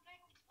scoping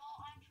while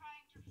I'm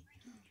trying to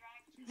freaking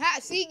drag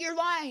to. See, you're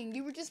lying.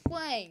 You were just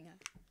playing.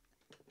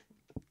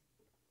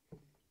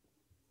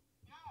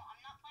 No, I'm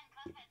not playing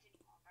Cupheads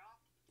anymore, bro.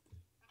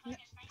 I'm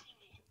playing a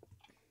sniping game.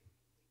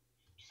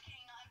 Just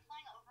kidding, no, I'm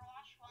playing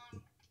Overwatch while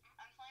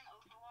I'm playing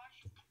Overwatch,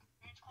 and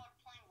it's called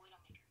playing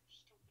Widowmaker.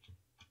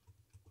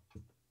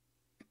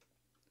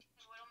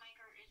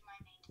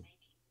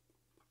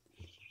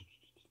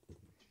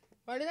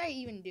 What did I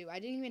even do? I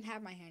didn't even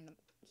have my hand on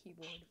the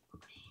keyboard.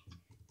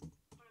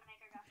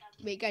 Widowmaker got that.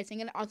 Wait, guys, I'm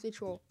gonna also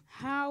troll.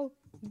 How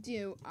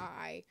do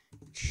I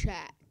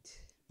chat?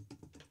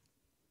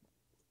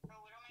 Bro,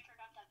 Widowmaker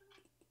got that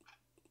booty.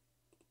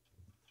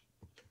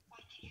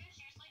 Wait, did you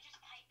seriously just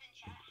type in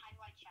chat? How do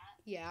I chat?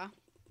 Yeah.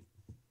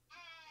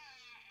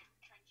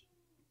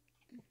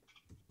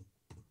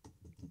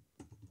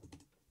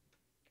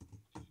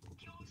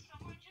 Yo,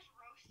 someone just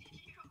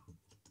roasted you.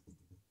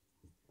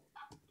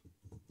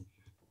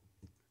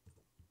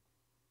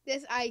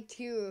 This I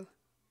too.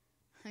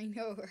 I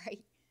know,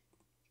 right?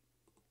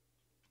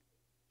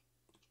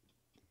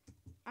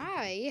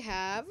 I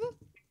have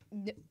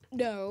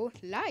no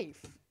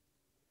life.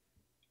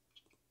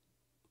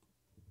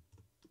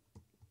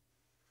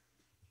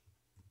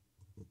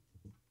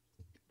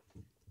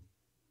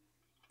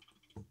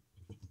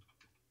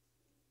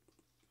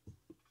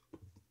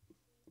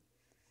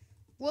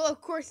 Well,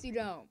 of course you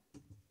don't.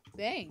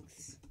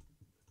 Thanks.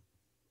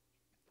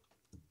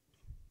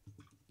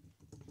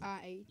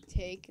 I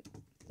take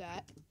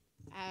that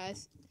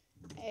as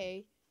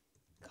a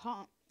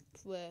compliment.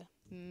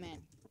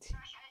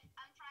 Josh,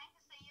 I'm trying to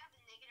say you have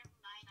a negative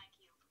 9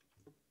 IQ.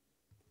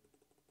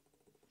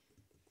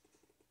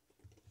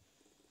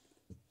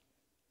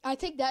 I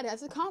take that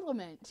as a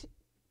compliment.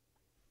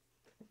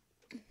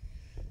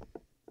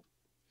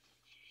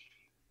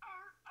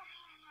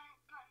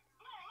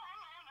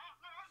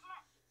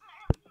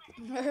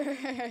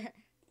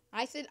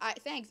 I said,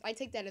 thanks. I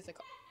take that as a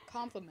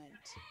compliment.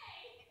 If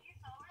you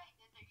saw what I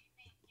did there,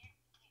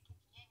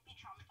 you'd be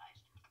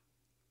traumatized.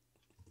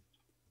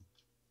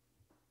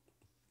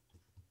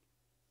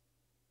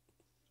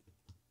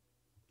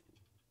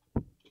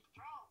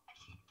 Bro,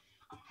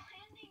 I'm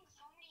landing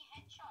so many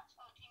headshots.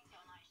 Oh, team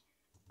kill, nice.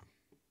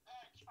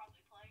 That's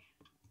probably play.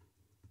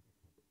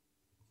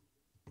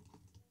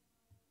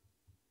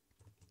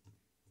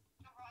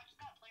 No, bro, I just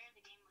got player of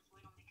the game with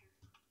Widowmaker.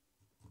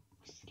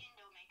 With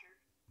Skindowmaker.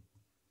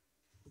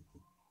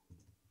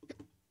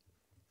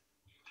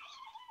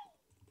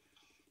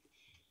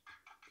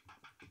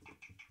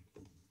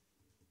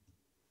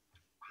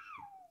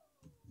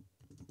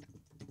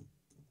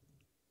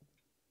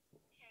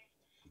 Okay, I'm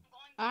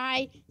going.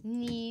 I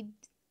need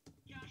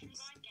Josh, I'm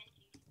going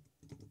Genji.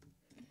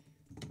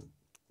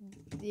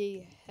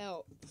 the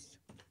helps.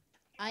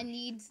 I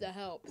needs the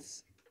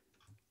helps.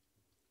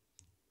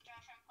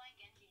 Josh, I'm playing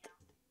Genji now.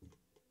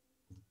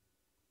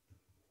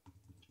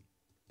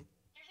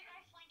 There's a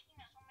guy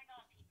flanking us. Oh my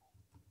god, people.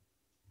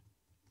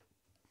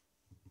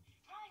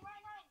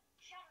 Ryan.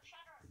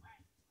 Shatter,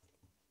 Ryan.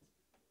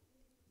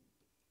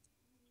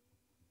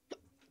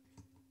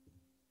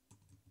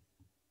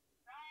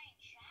 Ryan,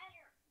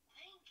 shatter.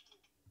 Thank you.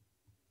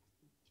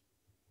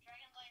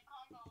 Dragon Blade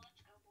combo. Let's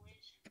go,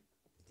 boys.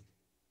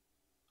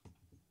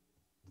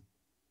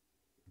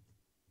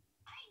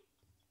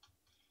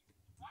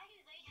 Why do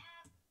they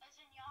have a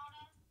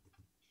Zenyatta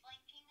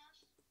flanking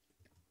us?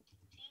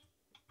 Team?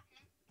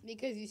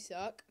 Because you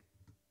suck.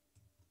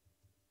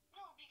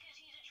 No, because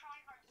he's a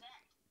tryhard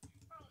Zen.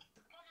 Bro,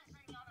 got a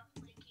Zenyatta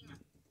flanking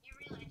us. You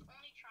realize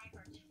only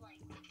tryhards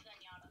flank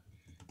Zenyatta.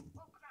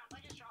 Oh crap,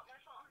 I just dropped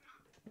my phone.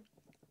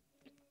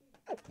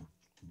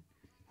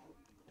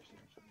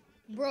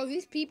 Bro,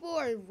 these people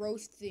are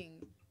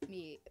roasting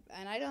me.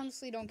 And I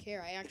honestly don't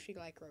care. I actually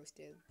like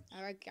roasted.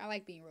 I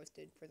like being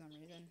roasted for some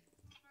reason.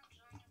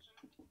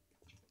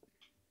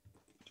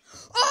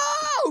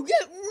 Oh,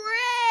 get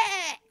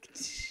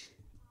wrecked!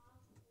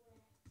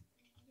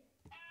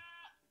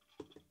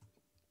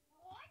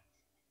 What?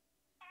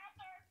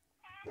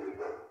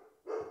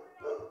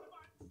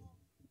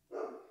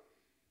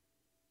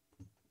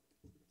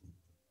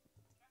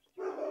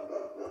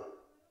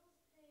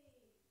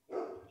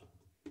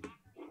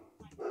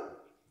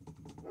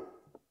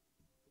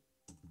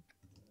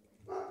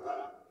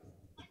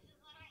 Places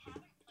that I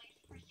haven't played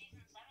for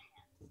season 7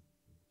 yet.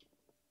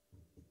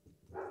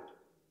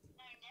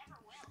 And I never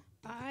will.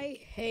 I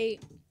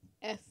hate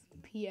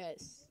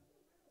FPS.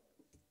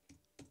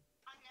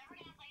 I'm never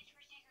gonna play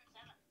for season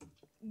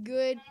 7.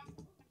 Good I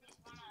just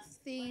wanna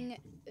thing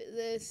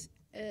this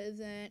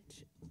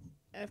isn't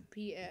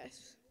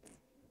FPS.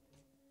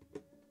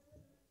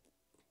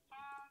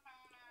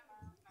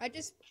 I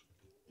just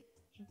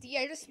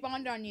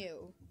spawned on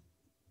you.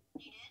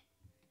 You did?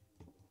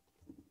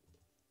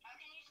 How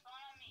can you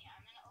spawn on me?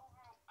 I'm in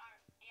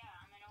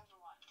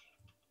Overwatch.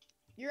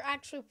 You're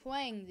actually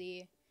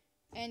playing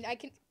and I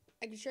can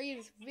show you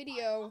this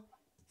video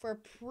for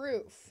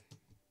proof.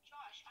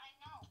 Josh, I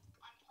know.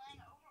 I'm playing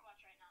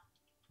Overwatch right now.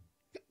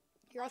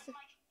 You're also On my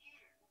computer.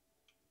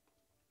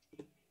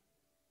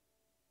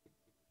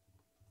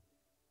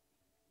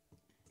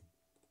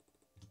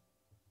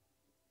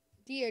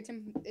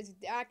 it's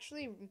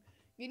actually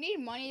you need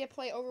money to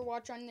play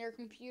Overwatch on their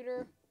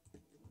computer.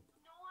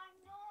 No, I'm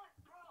not,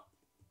 bro.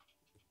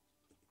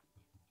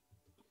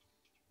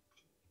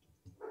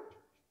 Oh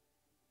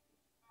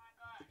my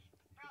gosh.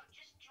 Bro,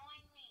 just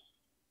join me.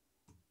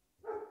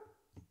 Oh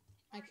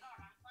my god,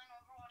 I'm playing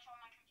Overwatch on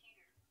my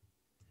computer.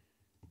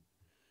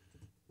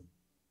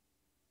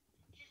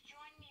 Just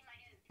join me, my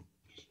dude.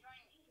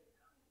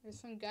 There's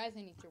some guys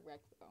I need to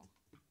wreck, though.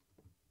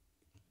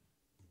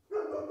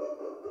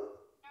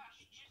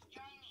 Josh, just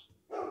join me.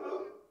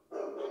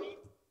 On it.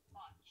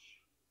 Watch.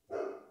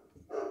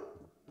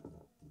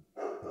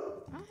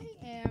 I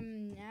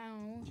am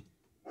now.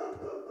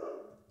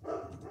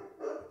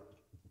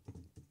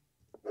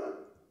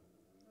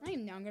 I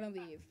am now gonna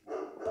leave.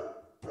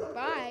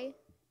 Bye.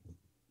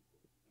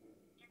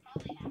 You're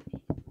probably happy.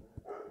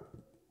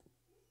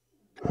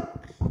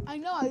 I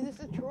know, I was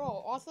just a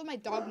troll. Also, my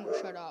dog won't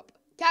shut up.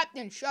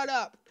 Captain, shut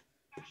up.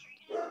 Josh,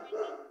 are you gonna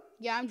join me?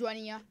 Yeah, I'm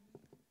joining ya.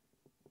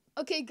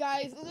 Okay,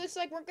 guys, it looks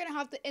like we're gonna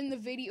have to end the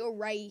video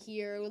right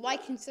here.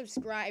 Like and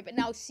subscribe, and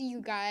I'll see you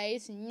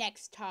guys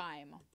next time.